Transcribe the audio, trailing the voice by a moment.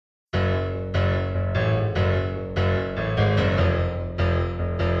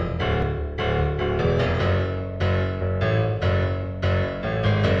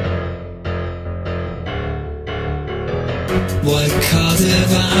What cause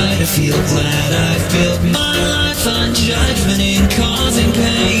have I to feel glad I've built my life on judgment and causing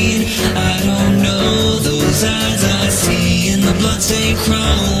pain? I don't know those eyes I see in the bloodstained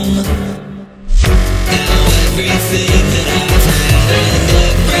chrome. Now everything that I've had and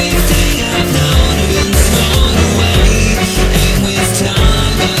everything I've known have been thrown away. And with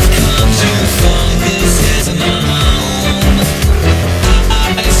time I've come to find this as my home.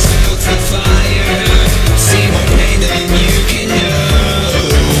 I stook the fire, see more pain than you can know.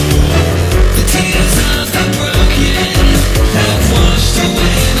 The tears of the broken have washed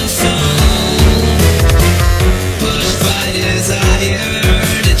away my soul. Pushed by desire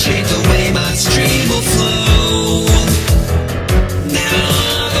to change the way my stream will flow. Now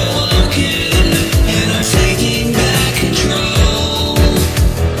I've awoken and I'm taking back control.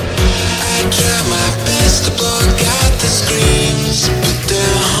 I try my best to block out the screams, but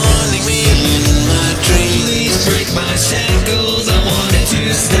they're haunting me in my dreams. Please break my shackles, I wanted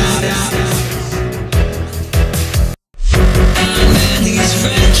to stop. I'm in these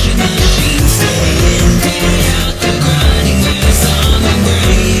wretched machines, day in, day out, the grinding wears on my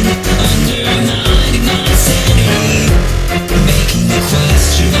brain, undermining my sanity, making me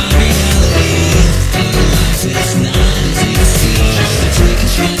question my reality. But life is not as it seems. I take a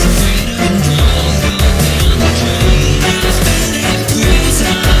chance of freedom and draw it all down the drain. I've been in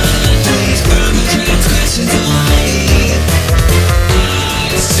prison, please burn my transgressions away.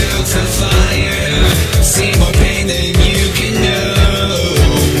 I stook the fire, see more pain than you can know.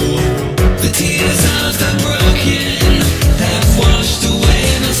 The tears of the broken have washed away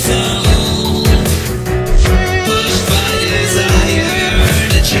my soul. Pushed by desire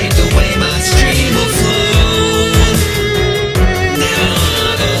to change the way my stream will flow. Now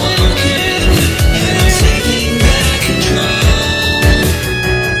I've awoken and I'm taking back control.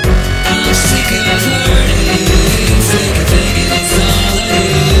 I'm sick of hurting, sick of thinking it's all I do.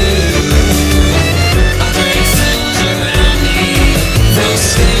 I break souls around me, those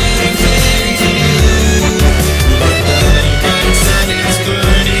staring very few. But the bright sun is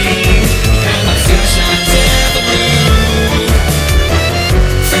burning and my future shines ever blue.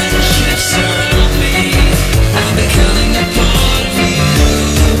 Friendships surround me, I'm becoming a part of you.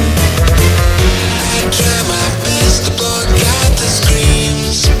 I try my best to block out the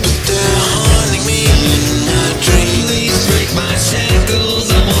screams, but they're haunting me in my dreams. Please break my shackles,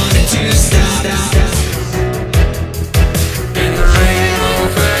 I wanted to stop. In the rainbow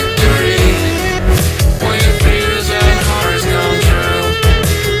factory, where your fears and horrors come true.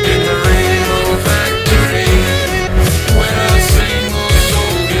 In the rainbow factory, when a single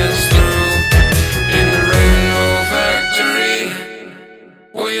soul gets through. In the rainbow factory,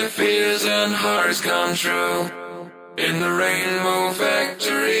 where your fears and horrors come true. In the rainbow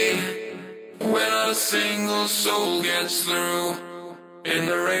factory, when not a single soul gets through. In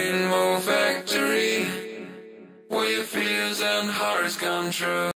the rainbow factory, where your fears and horrors come true.